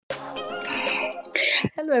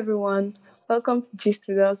Hello, everyone. Welcome to Gist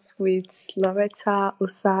with us with Loretta,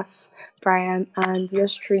 Osas, Brian, and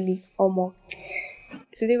yours truly, Omo.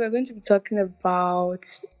 Today, we're going to be talking about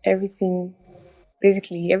everything,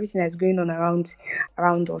 basically everything that's going on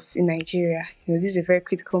around us in Nigeria. This is a very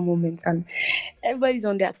critical moment, and everybody's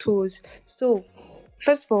on their toes. So,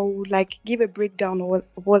 first of all, we'll give a breakdown of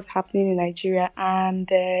what's happening in Nigeria, and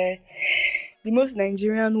the most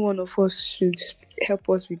Nigerian one of us should help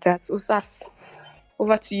us with that. Osas.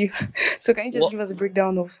 Over to you. So, can you just What give us a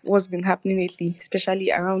breakdown of what's been happening lately,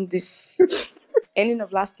 especially around this ending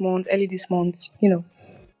of last month, early this month?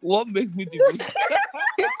 what makes me the most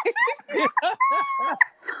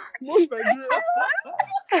Most Nigerian.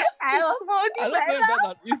 I was I don't know if that's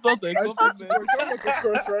an insult or a I swear to compliment. God, you sound like a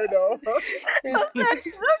crush right now.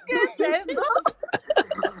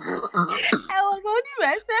 I was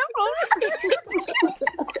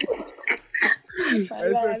I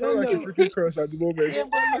swear, you sound like a freaking crush at the moment. Yeah,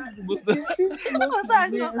 what makes me the most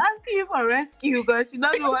She was asking you for rescue, but she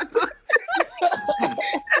doesn't know what to say.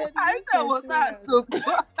 I said, was that so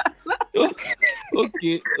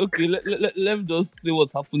okay. Let me just say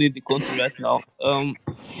what's happening in the country right now.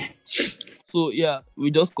 So yeah,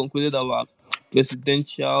 we just concluded our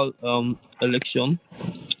presidential election.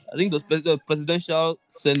 I think those presidential,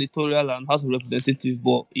 senatorial, and House of Representatives.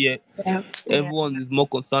 But yeah, Yeah. everyone is more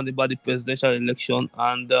concerned about the presidential election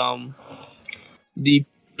and the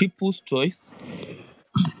People's Choice,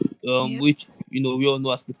 Yeah. which we all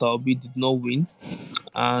know as Peter Obi did not win,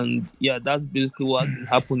 and yeah, that's basically what's been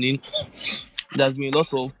happening. There's been a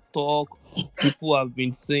lot of talk. People have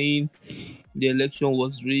been saying the election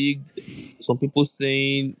was rigged. Some people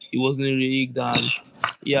saying it wasn't rigged, and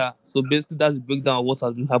yeah. So basically, that's the breakdown of what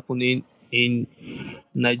has been happening in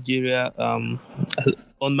Nigeria.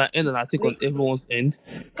 On my end, and I think on everyone's end.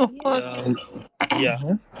 Of course. Yeah.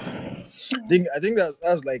 I think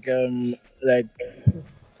that's like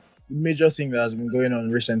major thing that has been going on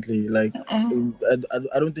recently. Like, I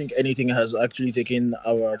don't think anything has actually taken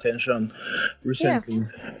our attention recently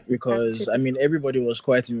because I mean everybody was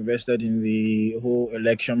quite invested in the whole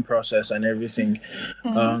election process and everything.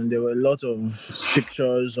 There were a lot of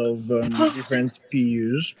pictures of different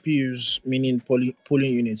PUs meaning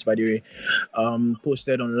polling units, by the way,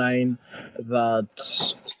 posted online that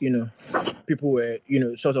people were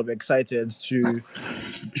sort of excited to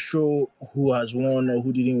show who has won or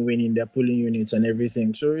who didn't win in their polling units and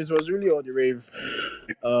everything. So it was really all the rave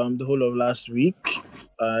the whole of last week.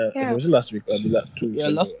 Yeah. Was it last week or the last 2 weeks Yeah,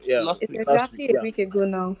 ago? last It's week. exactly week, a week ago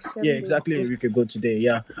now. 7 Yeah, days exactly a ago. week ago today.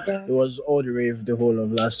 Yeah, Yeah. it was all the rave the whole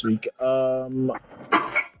of last week.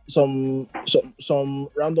 Some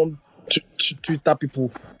random Twitter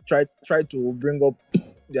people try to bring up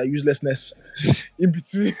their uselessness in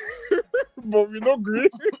between, but we not agree.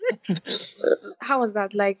 How was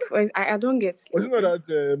that? I don't get. Was it not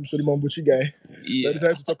that Solomon Buchi guy that Yeah.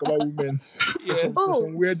 decided to talk about women Yeah. for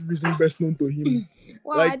some weird reason best known to him?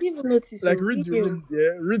 Wow, like- I didn't even notice. Like read the room,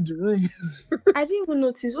 read the room. I didn't even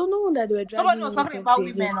notice. Oh, no wonder they were dragging. Nobody was talking about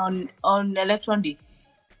women on election day.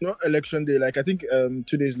 Not election day, like I think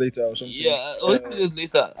 2 days later or something. Yeah, or 2 days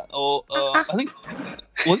later, or I think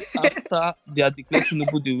was it after they had declared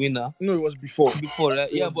Tinubu the winner No, it was before. before, right?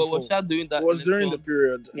 It Yeah, was but it was before. shot during that It was during the election.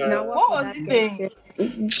 period. Now What was that he guy saying? said?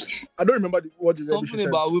 I don't remember what the rubbish he Something said.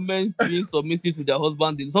 about women being submissive to their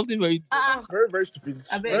husband. Something very. Very, very stupid.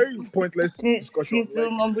 I beg. Very pointless discussion. Since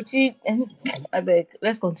Mambuchi, I beg,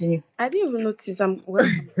 let's continue. I didn't even notice. I'm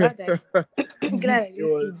glad I'm glad I It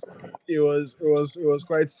didn't see. it was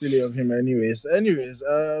quite silly of him anyways.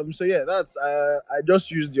 So yeah, that's I just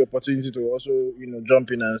used the opportunity to also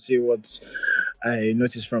jump in and see what I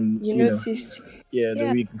noticed from You noticed. the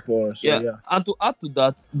Yeah. week before. So Yeah. yeah. And to add to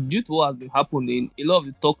that, due to what has been happening, a lot of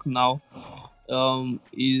the talk now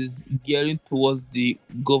is gearing towards the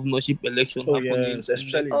governorship election Oh happening. yes,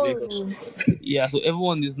 especially in Oh, Lagos. Yeah, so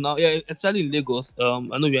everyone is now, especially in Lagos. I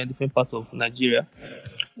know we are in different parts of Nigeria.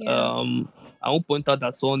 yeah. I won't point out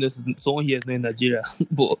that someone here is not in Nigeria,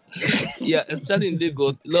 but yeah, especially in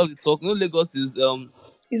Lagos, a lot of the talk. Lagos is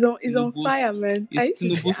It's on Tinubu's- fire, man. I it's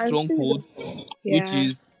used to Tinubu's I've seen stronghold, which Yeah.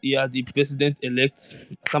 is the president elect.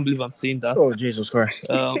 I can't believe I'm saying that. Oh Jesus Christ.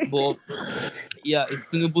 But yeah, it's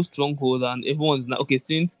Tinubu's stronghold, and everyone's now okay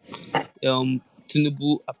since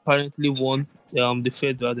Tinubu apparently won the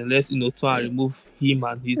federal. Then let's try and remove him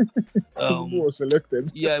and his Tinubu was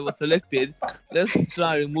selected. yeah, he was selected. Let's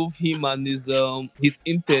try and remove him and his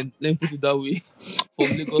intent. Let me put it that way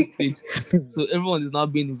from Lagos State. So everyone is now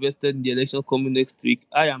being invested in the election coming next week.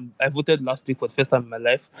 I voted last week for the first time in my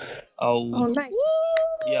life. Oh, nice.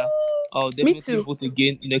 I'll definitely too. vote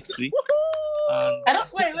again next week. And I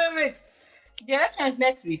don't wait. The election is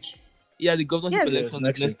next week. Yeah, the governorship Yes. election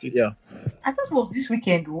is next week. Yeah. I thought it was this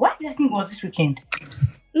weekend. Why did I think it was this weekend?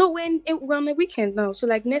 No, we're on a weekend now, so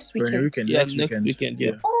like next We're in a weekend. weekend. Yeah, next next weekend,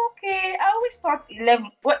 yeah. Okay, I always thought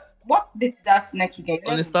 11. What date is that next weekend?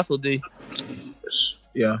 On a 11? Saturday.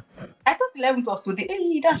 Yeah. I thought 11th was today.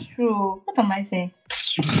 Hey, that's true. What am I saying?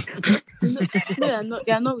 No,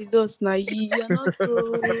 you're not with us now. You're not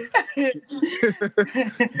so. You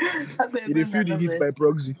dey feel the heat by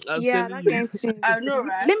proxy. I'm Yeah, telling that you. kind of thing. I know,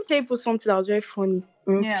 right? Let me tell you something that was very funny.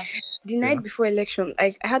 Yeah. The night Yeah. before election,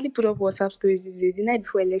 I hardly put up WhatsApp stories these days. The night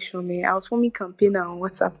before election, man, I was forming campaigner on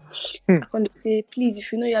WhatsApp. I want to say, please,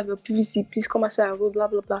 if you know you have your PVC, please come outside and vote, blah,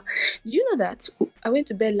 blah, blah. Did you know that I went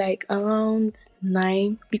to bed like around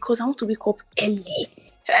 9 because I want to wake up early?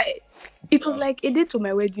 It was like a day to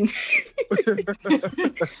my wedding.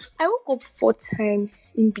 I woke up 4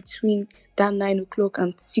 times in between that 9 o'clock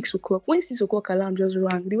and 6 o'clock. When 6 o'clock alarm just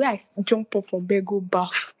rang, the way I jump up from bed, go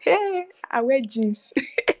bath. Hey, I wear jeans.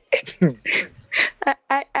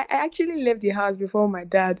 I actually left the house before my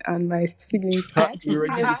dad and my siblings. You're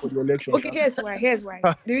ready for the election. Okay, here's why.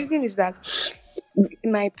 The reason is that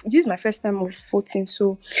this is my first time of voting,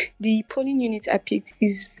 so the polling unit I picked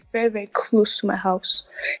is very, very close to my house.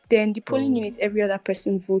 Then the polling unit every other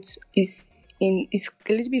person votes is a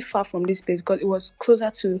little bit far from this place because it was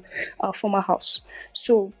closer to our former house.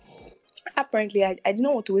 So apparently I did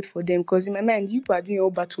not want to wait for them because in my mind you people are doing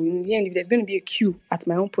your battle. In the end, if there's going to be a queue at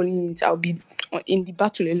my own polling unit, I'll be in the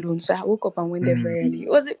battle alone. So I woke up and went there very early.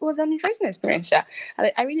 It was an interesting experience. Yeah.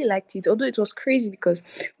 I really liked it, although it was crazy because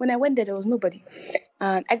when I went there was nobody.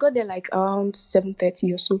 And I got there like around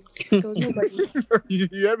 7:30 or so. There was nobody.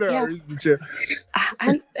 You have Yeah. the chair.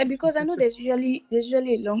 And because I know there's usually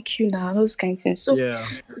a long queue now and those kind of things. So Yeah.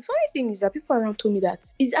 the funny thing is that people around told me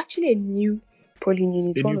that it's actually a new polling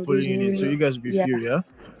unit. A one new of those polling unit. So new- you guys be Yeah. few, yeah?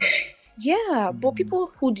 Yeah, but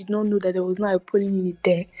people who did not know that there was not a polling unit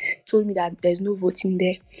there told me that there's no voting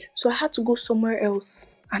there. So I had to go somewhere else.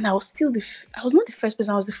 And I was still I was not the first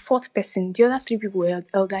person, I was the fourth person. The other 3 people were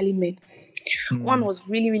elderly men. One was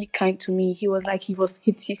really, really kind to me. He was like, he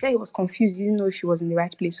said he was confused. He didn't know if he was in the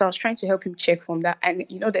right place. So I was trying to help him check from that. And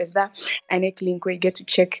there's that INEC link where you get to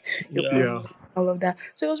check your Yeah. all of that.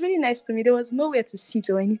 So it was really nice to me. There was nowhere to sit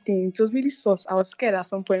or anything. It was really sus. I was scared at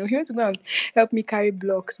some point. He went to go and help me carry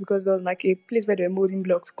blocks because there was like a place where there were molding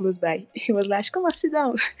blocks close by. He was like, come and sit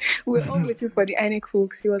down. We were all waiting for the INEC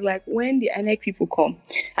folks. He was like, when the INEC people come,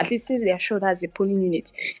 at least since they are sure that's a polling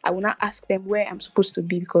unit, I will not ask them where I'm supposed to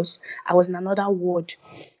be because I was in another ward.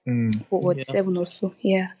 Ward Yeah. 7 or so.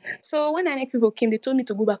 Yeah. So when INEC people came, they told me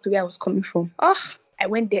to go back to where I was coming from. I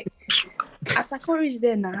went there. As I come reach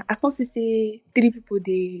there now, I can see 3 people,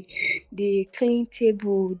 they clean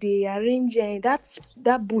table, they arrange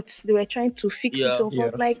that booth, they were trying to fix it Yeah, up. I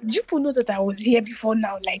was like, do you people know that I was here before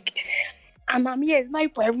now? Like, and I'm here, it's not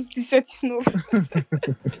people even still setting up.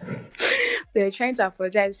 They were trying to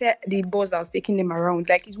apologize. Said the boss that was taking them around,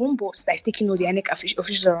 like it's one boss that's taking all the INEC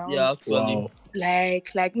officials around. Yeah, actually. Wow.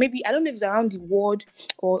 Like maybe I don't know if it's around the ward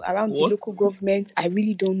or around the What? local government. I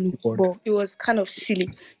really don't know, Ward. but it was kind of silly.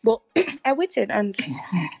 But I waited, and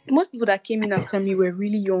most people that came in after me were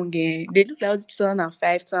really young. They looked like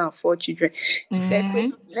 2005, 2004 children.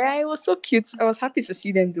 It was so cute. I was happy to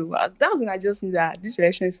see them do that. That was when I just knew that this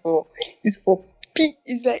election is for P.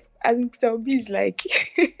 It's like, I think Peter Obi is like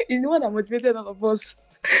he's the one that motivated all of us.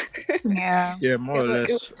 Yeah. Yeah, more or Yeah, but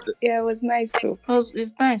less. Yeah, it was nice though.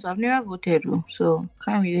 It's nice. I've never voted, though, so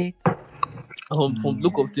can't really. From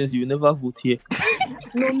look of things, you never vote here.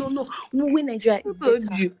 No. When Nigeria is Who told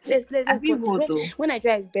better. you? Let's I feel put it. vote, though. When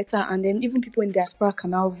Nigeria is better, and then even people in diaspora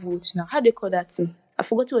can now vote now. How do they call that thing? I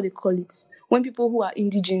forgot what they call it. When people who are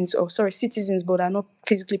citizens but are not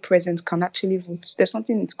physically present can actually vote. There's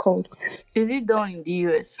something it's called. Is it done in the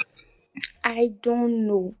US? I don't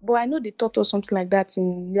know, but I know they taught us something like that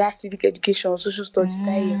in last civic education or social studies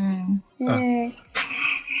that year. Yeah.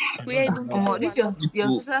 This your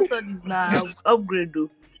social studies now upgrade, though.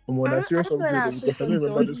 That's serious I don't know upgrade because I don't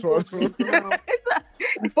remember this one.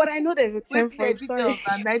 But I know there's a term for it. Sorry.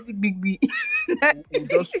 90 big B.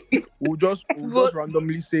 We'll just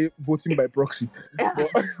randomly say voting by proxy. Yeah.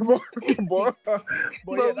 But But yeah,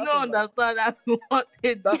 we don't understand that we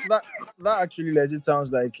wanted. that actually legit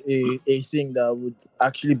sounds like a thing that would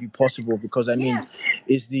actually be possible because I mean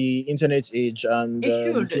it's the internet age and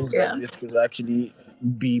It should, things yeah. like this could actually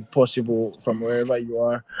be possible from wherever you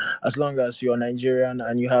are as long as you're Nigerian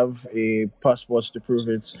and you have a passport to prove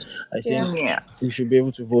it. I think Yeah. you should be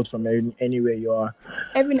able to vote from anywhere you are.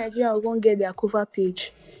 Every Nigerian will go and get their cover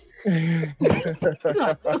page. It's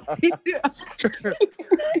not so serious.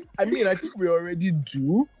 I mean, I think we already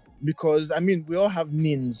do, because I mean we all have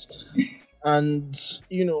NINs, and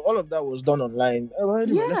all of that was done online. Well,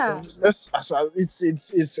 anyway, Yeah.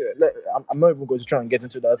 I'm not even going to try and get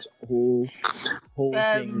into that whole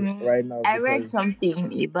thing right now I read because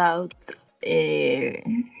something about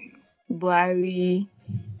Buhari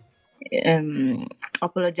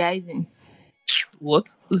apologizing. What?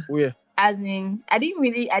 where As in, I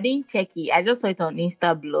didn't check it. I just saw it on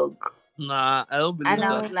Insta blog, Nah, I don't believe and I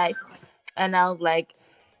that. was like,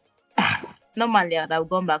 normally I'd have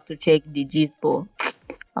gone back to check the gist, but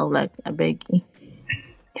I was like, I beg you,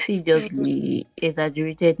 if it just be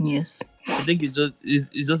exaggerated news. I think it's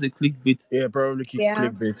just a clickbait. yeah, probably Yeah.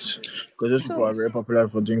 clickbait because those people So are very popular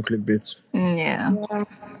for doing clickbait. Yeah. yeah.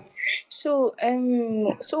 So I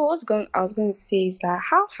was going to say is that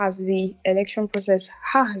how has the election process,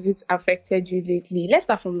 how has it affected you lately? Let's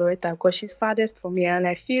start from Loretta because she's farthest from me, and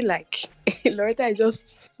I feel like Loretta is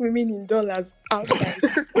just swimming in dollars outside.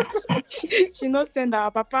 she not send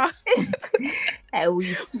our papa. I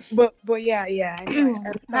wish. But yeah, I know. I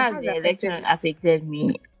understand. How How's the it election affected affected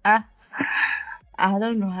me? I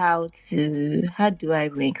don't know how do I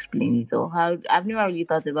even explain it, or how I've never really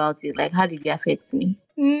thought about it. Like, how did it affect me?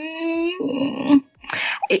 I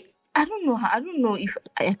don't know. I don't know if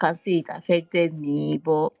I can say it affected me,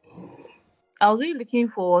 but I was really looking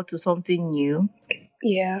forward to something new. you?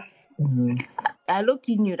 Yeah. I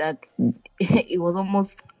low-key knew that it was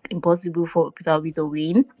almost impossible for Peter Obi to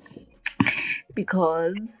win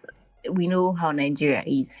because we know how Nigeria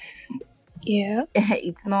is. Yeah.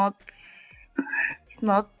 It's not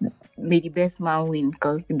may the best man win,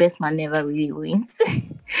 because the best man never really wins.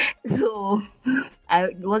 So I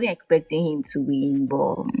wasn't expecting him to win,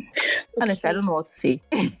 but honestly, I don't know what to say.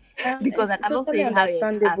 Because I It's cannot totally say how it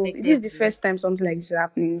understandable. affected This is the me. first time something like this is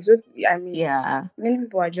happening. So I mean, Yeah. many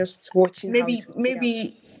people are just watching. how it will play out.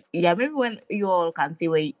 Maybe when you all can say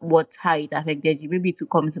how it affected you, maybe it will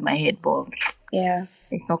come to my head, but Yeah.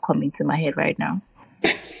 it's not coming to my head right now.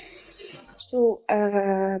 So,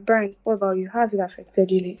 Brian, what about you? How's it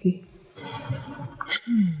affected you lately?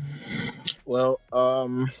 Well,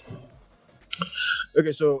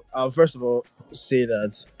 okay, so I'll first of all say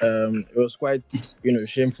that it was quite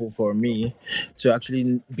shameful for me to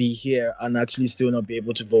actually be here and actually still not be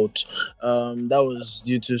able to vote. That was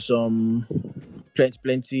due to some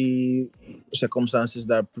plenty circumstances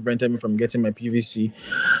that prevented me from getting my PVC.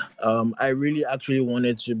 I really actually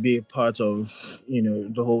wanted to be a part of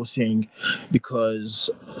the whole thing because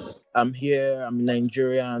I'm here, I'm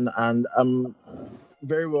Nigerian, and I'm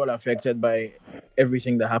very well affected by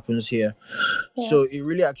everything that happens here. Yeah. So it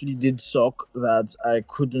really actually did suck that I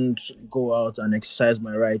couldn't go out and exercise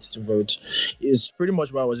my right to vote. It's pretty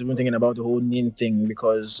much why I was even thinking about the whole NIN thing,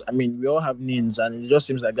 because I mean we all have NINs and it just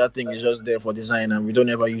seems like that thing is just there for design and we don't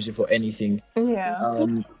ever use it for anything. Yeah.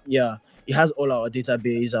 Yeah, it has all our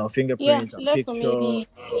database, our Yeah, fingerprint, our left for picture. me,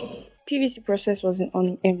 the PVC process wasn't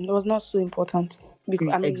was not so important because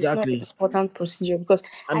I mean it's not an Exactly. important procedure because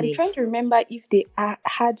I I'm mean, trying to remember if they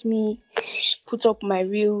had me put up my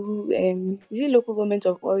real is it local government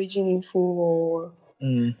of origin info or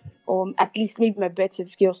at least maybe my birth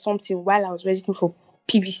certificate or something while I was registering for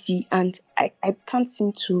PVC, and I can't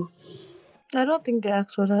seem to I don't think they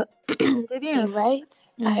asked for that. They didn't. right.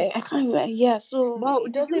 I can't remember. Yeah, so Well,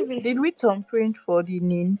 it doesn't really. did we thumbprint for the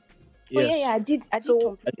NIN? Oh yes. yeah, I did So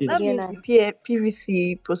complete I did. the that means GNI. the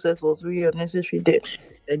PVC process was really unnecessary there.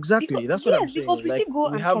 Exactly. Because That's what I'm yes, saying. because we Like still go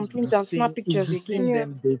we and have complain the and snap same. It's pictures the same again.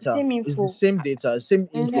 damn data. Same It's info. the same data, same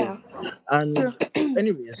info. Yeah. And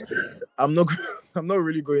anyways, I'm not. I'm not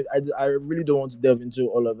really going. I really don't want to delve into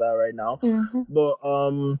all of that right now. But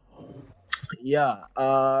yeah.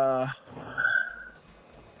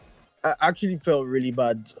 I actually felt really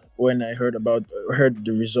bad when I heard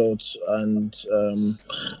the results, and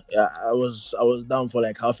yeah, I was down for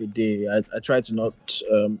like half a day. I tried to not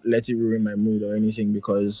let it ruin my mood or anything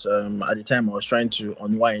because at the time I was trying to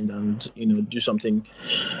unwind and do something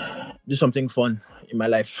fun in my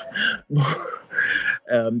life,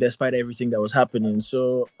 despite everything that was happening.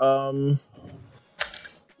 So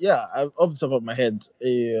yeah, off the top of my head,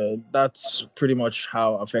 that's pretty much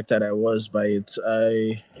how affected I was by it.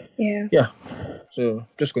 Yeah. So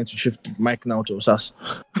just going to shift the mic now to Osas.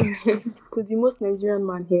 To the most Nigerian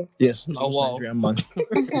man here. Yes, the Oh, most wow. Nigerian man.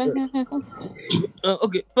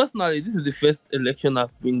 Okay, personally, this is the first election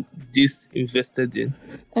I've been this invested in.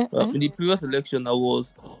 In the previous election, I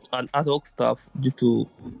was an ad hoc staff due to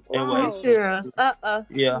Wow. NYC. Serious?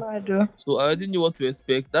 Yeah. So I already knew what to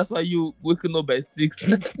expect. That's why you waking up by 6.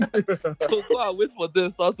 So go and wait for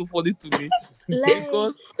them. Sounds so funny to me. Like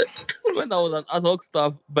Because when I was an ad hoc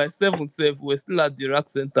staff, by 7, we're still at the rack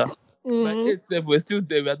center. My Mm. 8 7 were still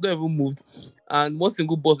there. We had not even moved. And one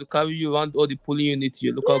single bus will carry you around all the polling units to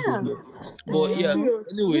your local Yeah. government. Are But you yeah, Mm. serious?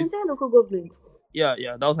 The anyways, entire local government. yeah,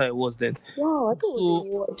 that was how it was then. Wow, I thought it was a So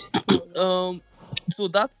ward. Oh, wow. so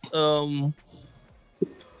that's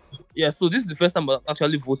yeah, so this is the first time I'm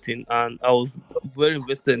actually voting, and I was very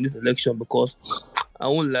invested in this election because I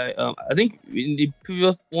won't lie. I think in the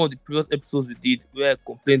previous one of the previous episodes we did, where I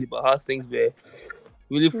complained about how things were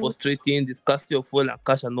really Mm. frustrating, the scarcity of oil and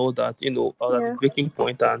cash and all that. I was at the Yeah. breaking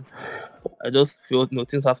point, and I just felt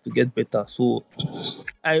things have to get better. So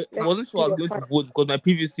I Let's wasn't sure do I was your going to part. vote because my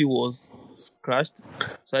PVC was crashed,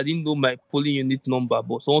 so I didn't know my polling unit number.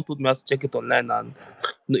 But someone told me I had to check it online, and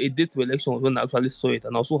a date to election was when I actually saw it,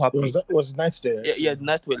 and I was so happy. Was nice there Yeah, actually. the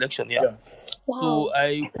night to election, yeah. Yeah. So Wow.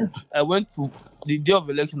 I went to the day of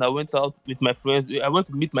election. I went out with my friends. I went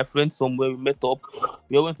to meet my friends somewhere. We met up.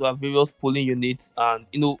 We all went to our various polling units, and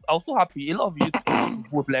I was so happy. A lot of youth went to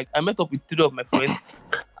vote. Like I met up with 3 of my friends,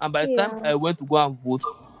 and by the time Yeah. I went to go and vote,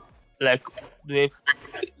 like they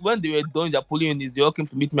when they were done their polling units, they all came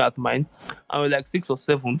to meet me at mine, and we were like 6 or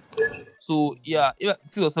 7. So yeah,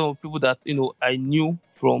 6 or 7 people that I knew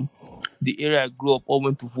from the area I grew up all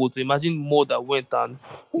went to vote. So imagine more that went, and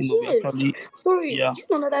we Yes. actually, Sorry, yeah, do you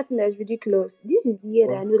know another thing that is ridiculous? This is the year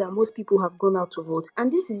that I know that most people have gone out to vote,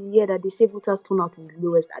 and this is the year that they say voters turnout is the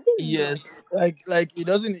lowest. Are they mad? yes, Like it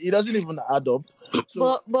doesn't even add up.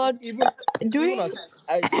 So But even during as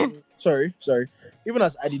I sorry, even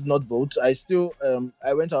as I did not vote, I still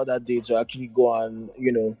I went out that day to actually go and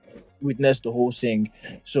witness the whole thing.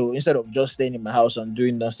 So instead of just staying in my house and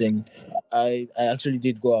doing nothing, I actually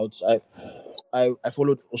did go out. I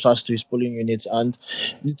followed Osas to his polling unit, and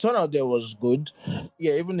the turnout there was good.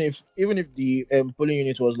 Yeah, even if the polling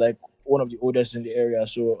unit was like one of the oldest in the area,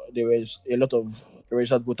 so there was a lot of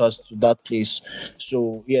registered voters to that place.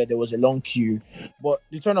 So yeah, there was a long queue, but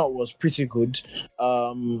the turnout was pretty good.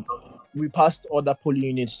 Um, we passed other polling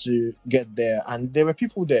units to get there, and there were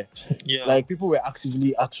people there. yeah, Like people were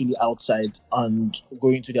actively actually outside and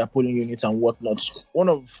going to their polling units and whatnot. One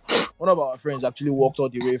of our friends actually walked all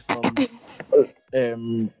the way from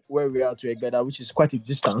where we are to Egbeda, which is quite a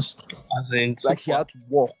distance. as in Like he super. had to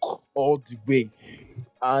walk all the way,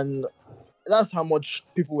 and that's how much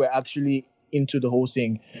people were actually into the whole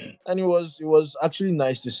thing, and it was actually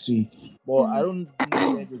nice to see. But I don't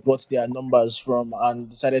know where they got their numbers from and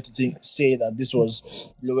decided to say that this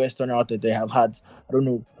was the lowest turnout that they have had. I don't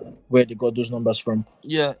know where they got those numbers from.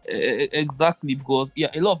 Yeah, exactly. Because yeah,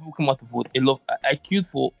 a lot of people came out to vote. A lot. I queued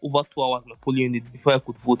for over 2 hours in my polling unit before I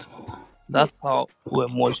could vote. That's how we were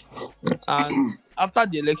much. And after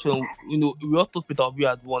the election, we all thought Peter Obi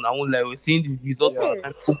had won. I won't lie. We're seeing the results Yeah. and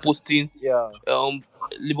Yes. people posting Yeah,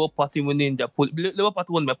 Labour Party winning their Labour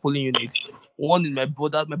Party won my polling unit. One in my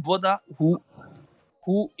brother who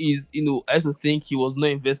is, I used to think he was not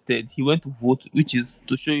invested. He went to vote, which is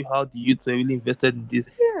to show you how the youth were really invested in this.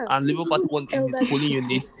 Yeah. And See, Labour Party won in his elderly polling people.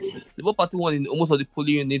 unit. Labour Party won in almost all the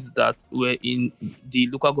polling units that were in the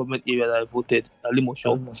local government area that I voted,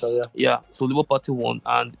 Alimosho. yeah. Yeah, so Labour Party won,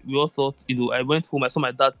 and we all thought, I went home. I saw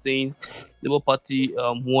my dad saying Labour Party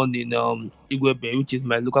won in Igwebe, which is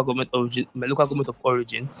my local government of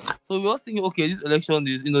origin. So we all thinking, okay, this election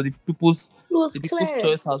is, It was the people's clear.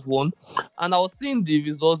 choice has won. And I was seeing the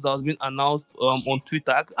results that was being announced on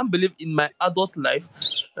Twitter. I can't believe in my adult life,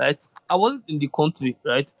 right? I wasn't in the country,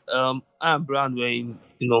 right? I and Brian were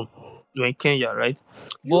in Kenya, right?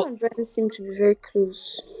 You But and Brian seem to be very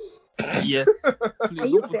close. yes, Are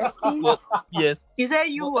please you don't put that. besties? Well, yes. you said But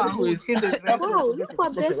you and who anyways, seem to be very close. Wow, you are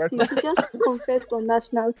besties. He just confessed on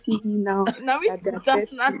national TV now Now that it's they're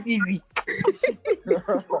national besties. TV.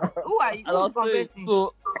 Who are you? and I'll Who's say confessing?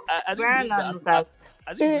 so. I didn't Brian believe and that. Lucas.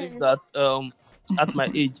 I didn't believe that. At my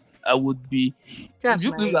age, I would be. Do That's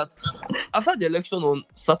you my believe that after the election on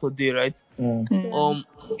Saturday, right? Yeah.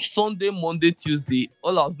 Sunday, Monday, Tuesday,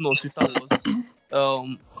 all I was doing on Twitter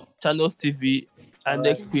was Channels TV, and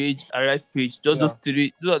Alright. next page, Arise page. Just Yeah. those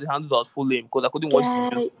three. Those are the handles I was following because I couldn't watch the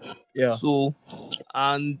news. Guy, Yeah. So,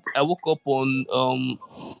 and I woke up on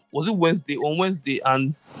was it Wednesday? On Wednesday,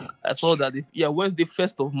 and I saw that Wednesday,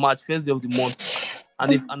 1st of March, first day of the month,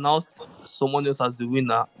 and they've announced someone else as the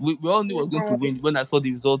winner. We all knew was going to win when I saw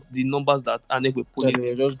the result, the numbers that Anek were Yeah, pulling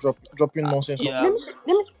they were in. just dropping nonsense. Yeah.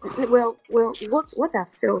 let me well what I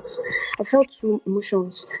felt two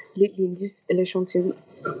emotions lately in this election thing.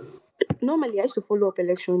 Normally I used to follow up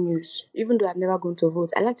election news, even though I've never gone to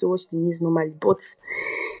vote. I like to watch the news normally, but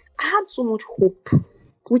I had so much hope,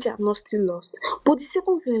 which I've not still lost. But the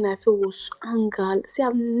second feeling I felt was anger. See,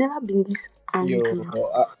 I've never been this angry. Yo,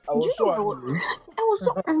 I Do was you so know angry. I was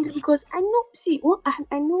so angry because I know. See,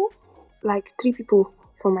 I know like 3 people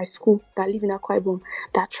from my school that live in Akwa Ibom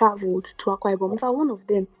that traveled to Akwa Ibom. In fact, one of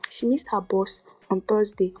them, she missed her bus on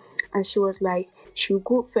Thursday, and she was like, she will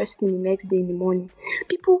go first thing the next day in the morning.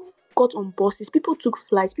 People got on buses, people took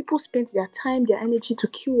flights, people spent their time, their energy to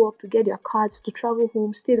queue up to get their cards, to travel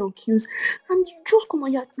home, stayed on queues, and you just come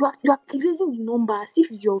and you are erasing the number as if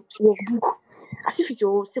it's your workbook, as if it's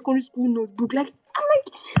your secondary school notebook. Like, I'm like,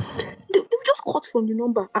 they just cut from the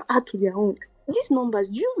number and add to their own. These numbers,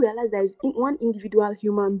 do you realize there is one individual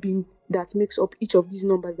human being that makes up each of these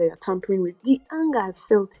numbers that you're tampering with? The anger I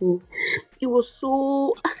felt in it was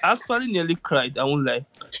so. I actually nearly cried. I won't lie.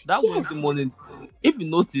 That Wednesday Yes. morning, if you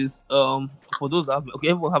notice, for those that have, okay,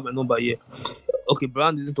 everyone have a number here. Okay,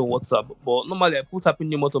 Brand isn't on WhatsApp, but normally I put happy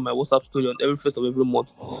new month on my WhatsApp story on every first of every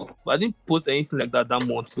month. But I didn't post anything like that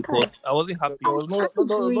month because I wasn't happy. There was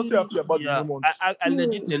nothing happy about the Yeah, new month. I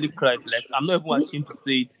legit nearly cried. Like, I'm not even ashamed to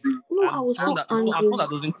say it. No, I was so I'm angry. someone that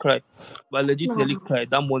doesn't cry, but I legit nearly cried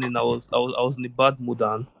that morning. I was in a bad mood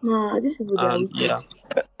Nah, these people they are and wicked.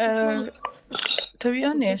 yeah. To be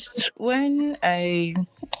honest, before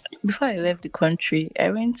I left the country, I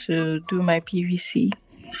went to do my PVC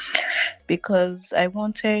because I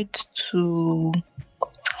wanted to.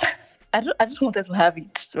 I just wanted to have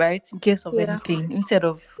it, right, in case of Yeah. anything. Instead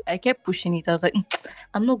of, I kept pushing it. I was like,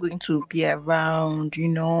 I'm not going to be around,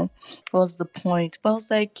 what's the point? But I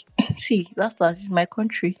was like, see, last is my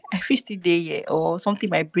country. I feel still there, yeah, or something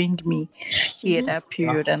might bring me here that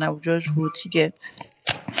period, and I'll just vote again.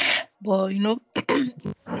 But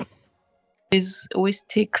it always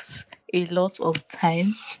takes a lot of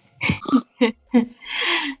time.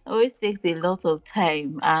 Always takes a lot of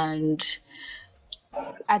time, and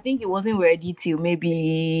I think it wasn't ready till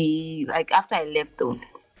maybe like after I left though.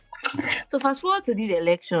 So fast forward to these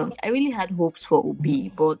elections, I really had hopes for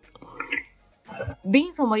Obi, but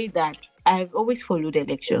being somebody that I've always followed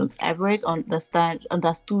elections, I've always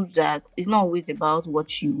understood that it's not always about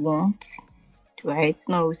what you want, right? It's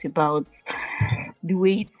not always about the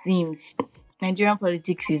way it seems. Nigerian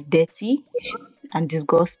politics is dirty and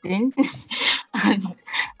disgusting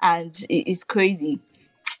and it's crazy.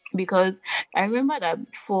 Because I remember that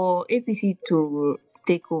for APC to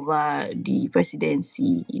take over the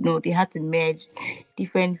presidency, they had to merge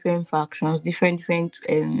different factions, different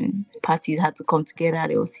parties had to come together.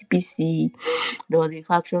 There was CPC, there was a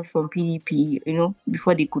faction from PDP,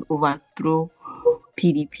 before they could overthrow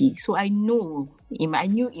PDP. So I knew in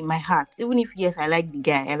my heart, even if yes, I like the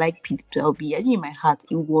guy, I like PDP, I knew in my heart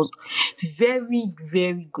it was very,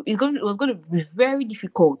 very good. It was going to be very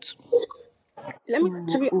difficult Let me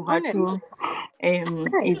to be honest. overthrow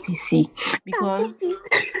APC because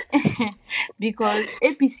because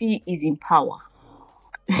APC is in power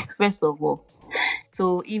first of all.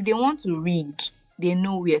 So if they want to rig, they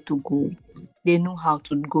know where to go. They know how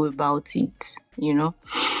to go about it,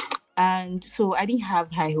 And so I didn't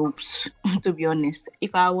have high hopes, to be honest.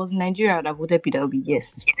 If I was in Nigeria, I would have voted PWB,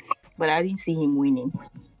 yes. But I didn't see him winning.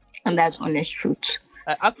 And that's honest truth.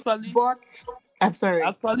 I'm sorry. I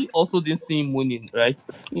actually also didn't see him winning, right?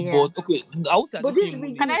 Yeah. But okay, I would say I But didn't this see him week-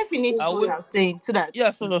 winning. Can I finish what I was saying so that Yeah,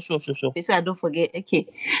 sure. so I don't forget? Okay,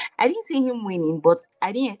 I didn't see him winning, but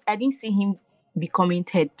I didn't see him becoming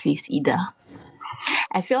third place either.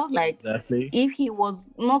 I felt like Exactly. if he was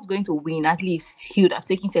not going to win, at least he would have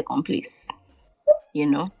taken second place.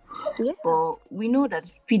 Yeah. But we know that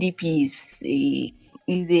PDP is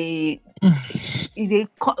a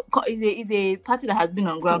party that has been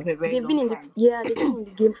on ground for a very They've been long in the time. they've been in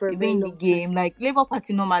the game for a They've very been in long the game. Like Labour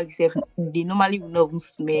Party they normally will not even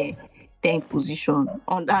smear 10th position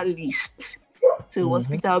on that list. So it was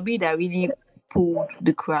Peter Obi that really pulled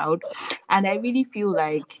the crowd, and I really feel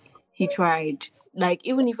like he tried. Like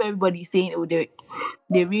even if everybody's saying, "Oh, they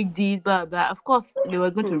rigged it," blah blah. Of course, they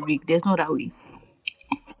were going to rig. There's no that way.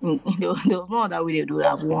 There was no other way they would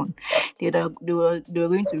have won. They were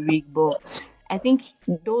going to rig, but I think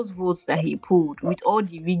those votes that he pulled with all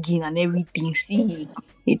the rigging and everything, see,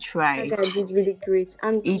 he tried. That guy did really great.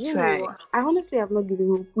 And He you tried. know, I honestly have not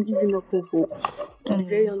given up hope. To be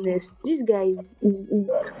very honest, this guy is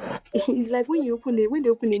he's like when they open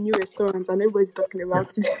a new restaurant and everybody's talking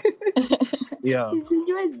about it. Yeah. It's the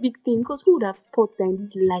newest big thing because who would have thought that in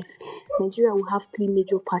this life Nigeria will have 3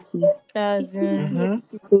 major parties? It's been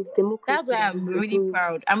since democracy. That's why I'm really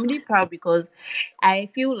proud. I'm really proud because I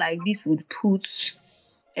feel like this would put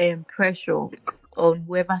pressure on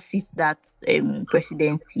whoever sits that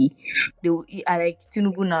presidency. I like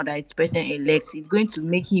Tinubu now that it's president elect. It's going to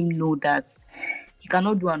make him know that he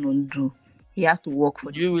cannot do an undo. he has to work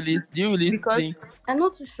for them. Do you really Because think I'm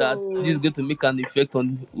not too that sure this is going to make an effect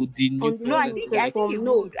on the new on the no, I way president he think I elect? think it perform.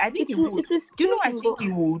 No, would. I think it it will would. it will You know, scare I him. think But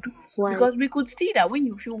it would why? because we could see that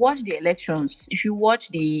if you watch the elections, if you watch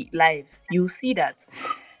the live, you see that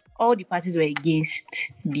all the parties were against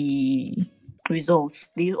the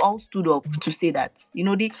results. They all stood up to say that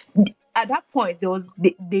at that point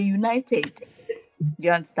they united. Do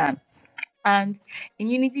you understand? And in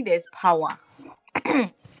unity, there's power.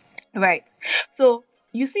 Right. So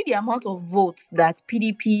you see the amount of votes that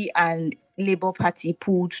PDP and Labour Party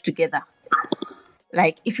pulled together.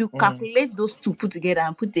 Like if you calculate those two put together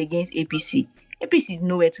and put it against APC, APC is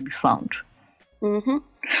nowhere to be found. Mm-hmm.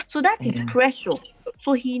 So that is pressure.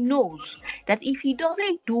 So he knows that if he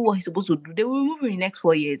doesn't do what he's supposed to do, they will remove him in the next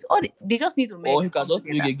 4 years. Or they just need to Or merge he and can come just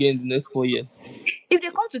rig together. again in the next 4 years? If they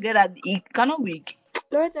come together, he cannot rig.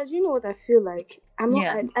 Loretta, do you know what I feel like? I'm not.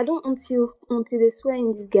 Yeah. I don't until they swear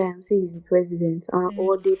in this guy and say he's the president,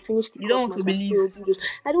 or they finish the You don't court want to march and believe. say, "Oh, do this."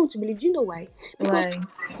 I don't want to believe. Do you know why? Because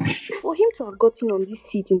Why? for him to have gotten on this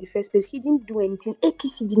seat in the first place, he didn't do anything.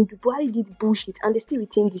 APC didn't do. Buhari did bullshit, and they still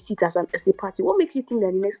retained the seat as a party. What makes you think that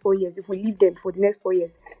in the next 4 years, if we leave them for the next 4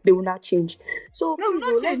 years, they will not change? So No, we please,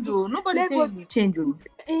 don't let's change do. though. Nobody Let's says go. we change though.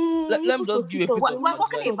 Let me just give a piece We're of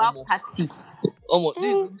talking advice, about Omo. party.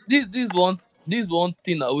 This one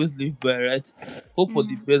thing I always live by, right? Hope for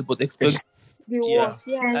the best, but expect The Yeah. worst,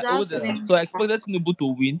 yeah. I always Exactly. so I expected Tinubu to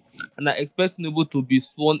win, and I expect Tinubu to be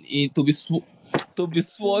sworn in, to be sworn,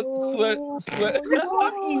 No.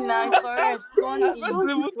 Sworn in now is correct. Sworn in. Don't Don't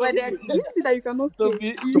be even Sweated Do you see that you cannot say to it? be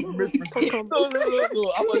You know, talk am.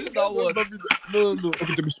 no. I'm this that word. No.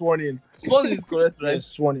 Okay, to be sworn in. Sworn is correct, right? Yes,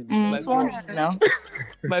 sworn in. My Sworn God. in now.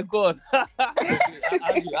 My God.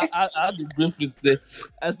 I had the brain freeze there.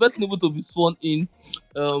 I expect Tinubu to be sworn in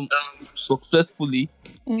successfully,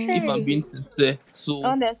 if I'm being sincere. So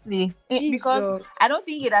Honestly, because Jesus. I don't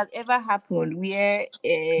think it has ever happened where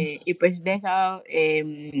a presidential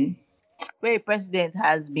where a president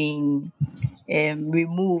has been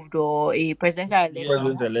removed or a presidential election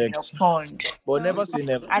President has been elect. upturned. But never say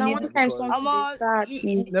never. And Now it's one time because- something they start.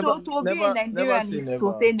 Never- to be a never Nigerian say is never.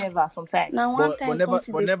 to say never sometimes. Now one but time never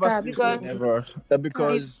something but they never start. say because- never.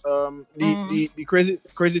 Because the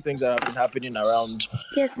crazy things that have been happening around,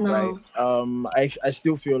 Yes, now. right? I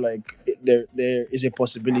still feel like there is a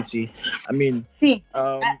possibility. I mean, See,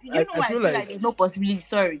 I you know why I feel feel like like there's no possibility.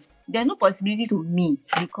 Sorry, there's no possibility to me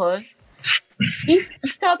because if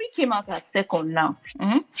Toby came out as second now,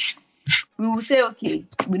 we will say okay,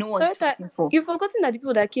 we know what he's Loretta, fighting for. you've forgotten that the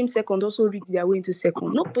people that came second also rigged their way into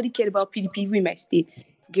second. Nobody cared about PDP even in my state.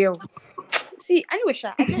 Girl. See, anyway,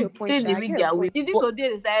 Sha, I get your point. Say Sha, they I rig get their your way. point. Is this today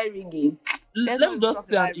they started rigging? Let's let me not just talk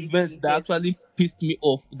say an about event rigging that itself. actually pissed me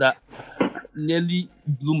off, that nearly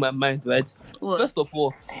blew my mind, right? What? First of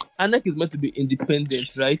all, ANEC is meant to be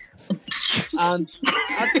independent, right? And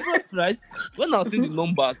at first, right, when I was seeing the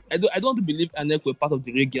numbers, I don't want to believe ANEC were part of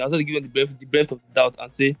the rigging. I was going to give them the benefit of the doubt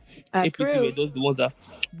and say I APC were approve. just the ones that.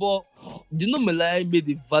 But Dino Melai made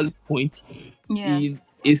a valid point Yeah. in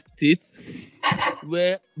a state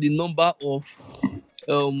where the number of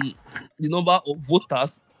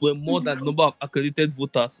voters were more than the number of accredited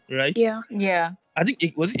voters, right? Yeah. Yeah. I think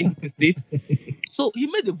it was in State. So he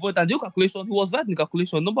made the vote and the calculation. He was right in the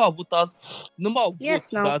calculation. Number of voters, number of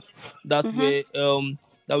Yes, votes now.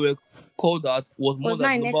 that were called out was more Was than not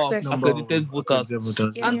the in number of excess. accredited voters.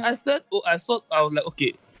 Yeah. And I was like,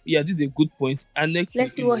 okay, yeah, this is a good point. And next,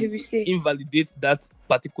 Let's see what he will say. invalidate that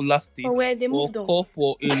particular state Or where they or moved on. call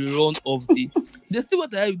for a rerun of the. They still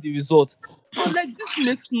want to have the result. But like this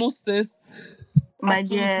makes no sense. My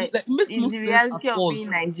dear, Like, it makes no it's the sense reality at of all. being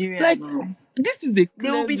Nigerian. Like, no. this is a They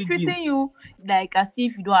clear will be rigging. treating you like as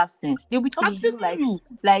if you don't have sense. They'll be talking I'm to you telling you,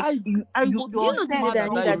 like I you was Do you know the mad day at that I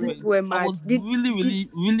knew that event. people were I mad? was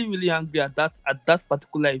really angry at that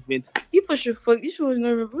particular event. People should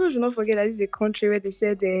not forget that this is a country where they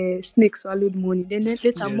said snakes swallowed money. Then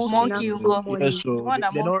later Yes, monkey you now go. money. Yes, so One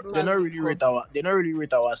that they're more not really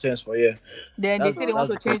rate our sense for yeah. Then That's- they say they want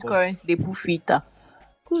to that's change the currency, they put filter.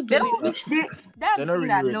 Good. They though. don't, that's They're the not thing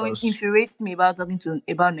that really rate us. infuriates me about talking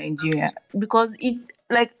about Nigeria because it's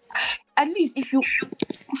like at least if you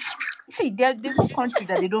see there's no country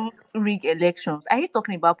that they don't rig elections. I hate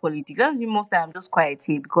talking about politics. That's the most time I'm just quiet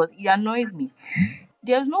here because it annoys me.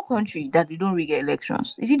 There's no country that they don't rig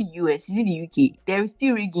elections. Is it the US? Is it the UK? There is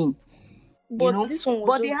still rigging. But this one was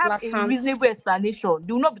But they just have a blatant. reasonable explanation.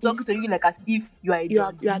 They will not be talking to you like as if you are a You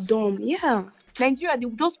are dumb. Yeah. Nigeria, they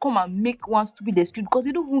will just come and make one stupid excuse because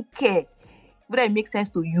they don't even care whether it makes sense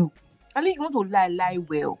to you. At least you want to lie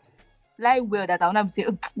well. Lie well that I will not be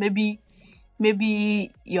saying, maybe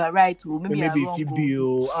maybe you are right, or maybe you are Maybe if wrong. you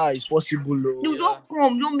be it's possible. They'll just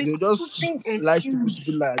come, don't make They'll just stupid lie to excuse.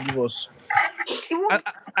 people like give us.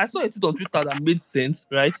 I saw a tweet on Twitter that made sense,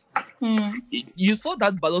 right? You saw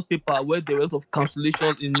that ballot paper where there were a lot of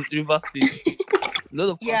cancellations in Rivers State. A lot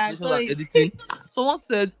of Yeah, I cancellations saw and it. editing. Someone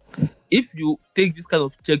said, if you take this kind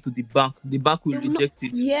of check to the bank will They will not- reject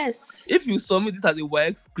it. Yes. If you submit this as a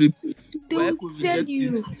WAEC script, They WAEC will will tell reject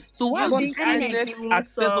you. it. So why You would think INEC INEC even accept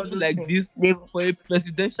saw something those like things? this They- for a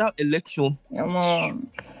presidential election? Come on.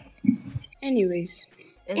 Anyways,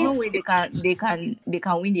 There's no way they can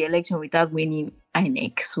win the election without winning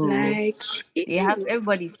INEC. So like they have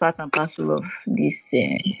everybody's part and parcel of this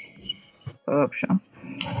corruption.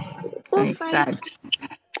 well, And it's sad.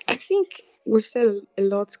 I think we've said a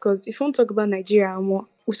lot because if you want to talk about Nigeria more,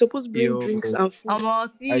 we're supposed to bring Yo. drinks and food.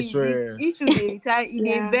 See, I swear. the issue they try,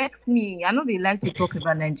 they Yeah. vex me. I know they like to talk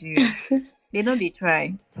about Nigeria. They know they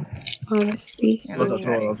try. Honestly, so Not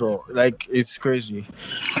at all. Like it's crazy.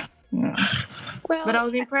 Yeah. well, But I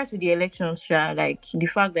was impressed with the elections, Sha. Like the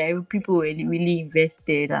fact that people were really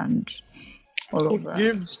invested and all of that.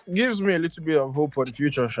 Gives me a little bit of hope for the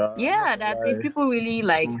future, Sha. Yeah, that if people really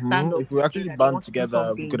stand up, If we to actually say that they band want to do together, we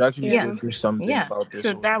something. could actually Yeah. still do something Yeah, about this.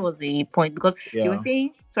 so that was the point because they were Yeah.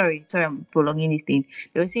 saying, sorry, I'm prolonging this thing.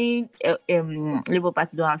 They were saying, Labour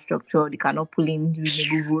Party don't have structure, they cannot pull in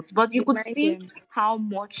reasonable votes, but you could Remind see them. how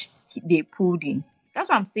much they pulled in. That's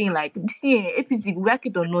what I'm saying. Like, APC, like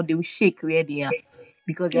it or not, they will shake where they are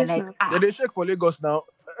because they're Yes, like, ma'am. Yeah, they check for Lagos now.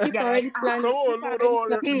 People they're already like, planning.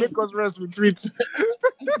 No, make us rest with tweets.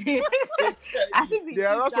 as if They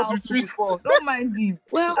are it's also out to twist. before. Don't mind him.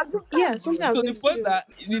 Well, yeah, something I was To going the to point say.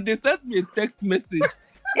 that they sent me a text message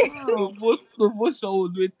to vote Shaw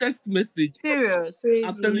with a text message. Serious. I'm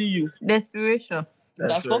telling Crazy. you, Desperation.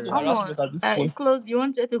 that's not Come harassment on. at this point. Close. You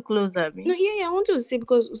wanted to close, No, Abby? yeah, I wanted to say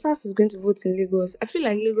because Usas is going to vote in Lagos. I feel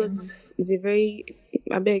like Lagos is a very,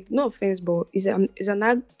 I beg, no offense, but it's an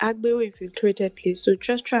Agbero infiltrated place. So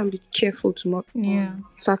just try and be careful tomorrow. Yeah.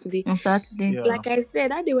 Saturday. On Saturday. Yeah. Like I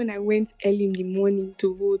said, that day when I went early in the morning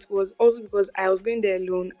to vote was also because I was going there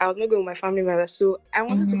alone. I was not going with my family members. So I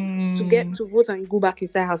wanted to get to vote and go back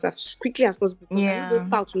inside house as quickly as possible. Because I know those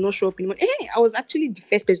start to not show up in the morning. Hey, I was actually the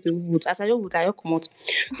first person to vote. As I don't vote, I don't come out.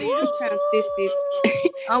 So you just try and stay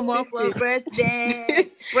safe. I'm up for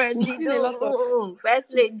president. seen a lot President.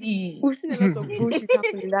 First lady. We've seen a lot of bullshit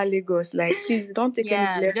happen in that Lagos. Like, please don't take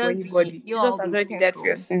Yeah, any blame for just anybody. be- you all Jesus has be already died for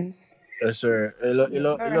your careful. sins. Yes, sir. A lot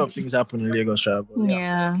of things happen in Lagos, Sha. But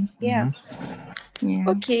Yeah. Yeah. Yeah.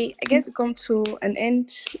 Okay, I guess we come to an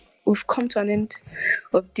end. We've come to an end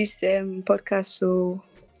of this podcast. So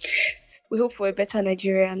we hope for a better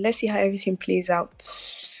Nigeria and let's see how everything plays out.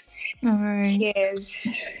 All right.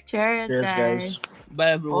 Cheers. Cheers, Cheers, guys. guys.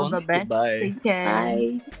 Bye, everyone. All the best. Goodbye. Take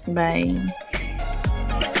care. Bye. Bye.